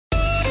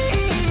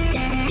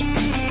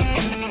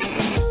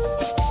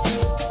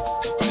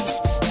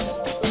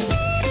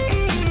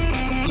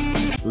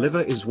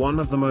Liver is one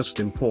of the most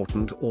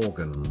important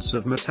organs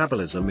of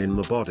metabolism in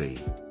the body.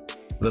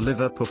 The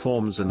liver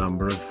performs a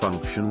number of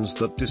functions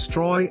that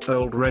destroy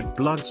old red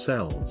blood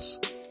cells,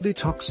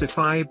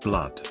 detoxify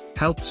blood,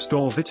 help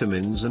store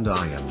vitamins and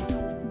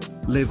iron.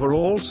 Liver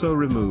also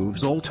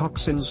removes all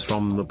toxins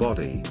from the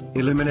body,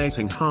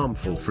 eliminating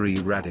harmful free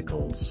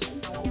radicals.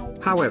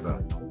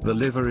 However, the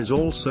liver is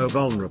also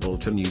vulnerable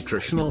to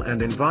nutritional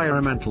and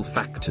environmental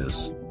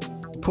factors.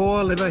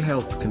 Poor liver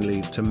health can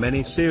lead to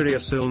many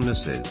serious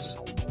illnesses.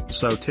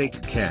 So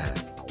take care.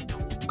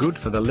 Good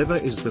for the liver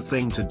is the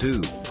thing to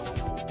do.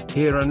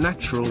 Here are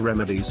natural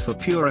remedies for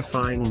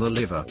purifying the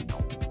liver.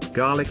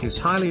 Garlic is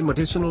highly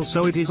medicinal,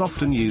 so it is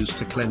often used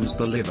to cleanse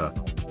the liver.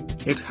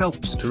 It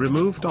helps to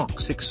remove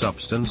toxic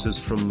substances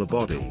from the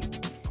body.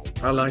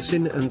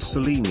 Allicin and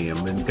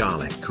selenium in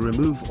garlic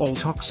remove all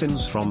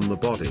toxins from the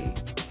body.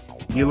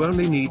 You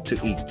only need to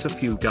eat a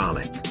few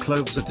garlic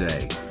cloves a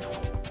day.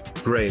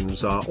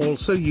 Grains are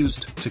also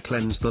used to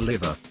cleanse the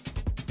liver.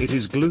 It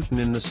is gluten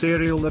in the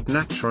cereal that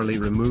naturally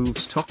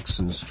removes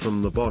toxins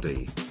from the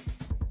body.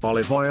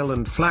 Olive oil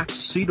and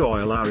flaxseed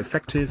oil are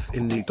effective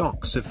in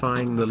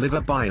detoxifying the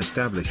liver by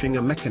establishing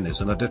a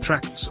mechanism that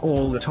attracts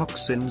all the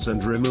toxins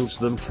and removes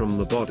them from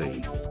the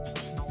body.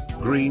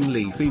 Green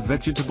leafy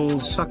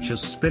vegetables such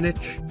as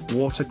spinach,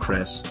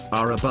 watercress,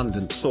 are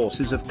abundant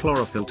sources of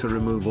chlorophyll to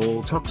remove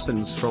all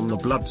toxins from the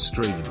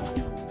bloodstream.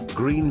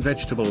 Green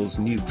vegetables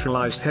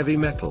neutralize heavy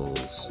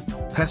metals.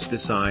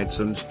 Pesticides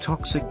and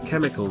toxic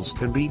chemicals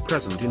can be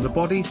present in the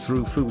body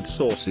through food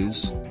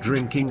sources,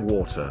 drinking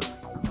water.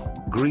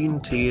 Green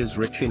tea is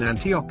rich in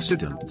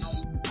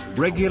antioxidants.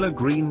 Regular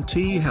green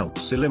tea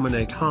helps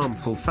eliminate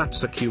harmful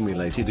fats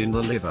accumulated in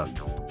the liver.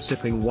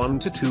 Sipping 1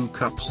 to 2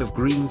 cups of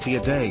green tea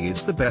a day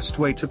is the best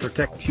way to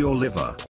protect your liver.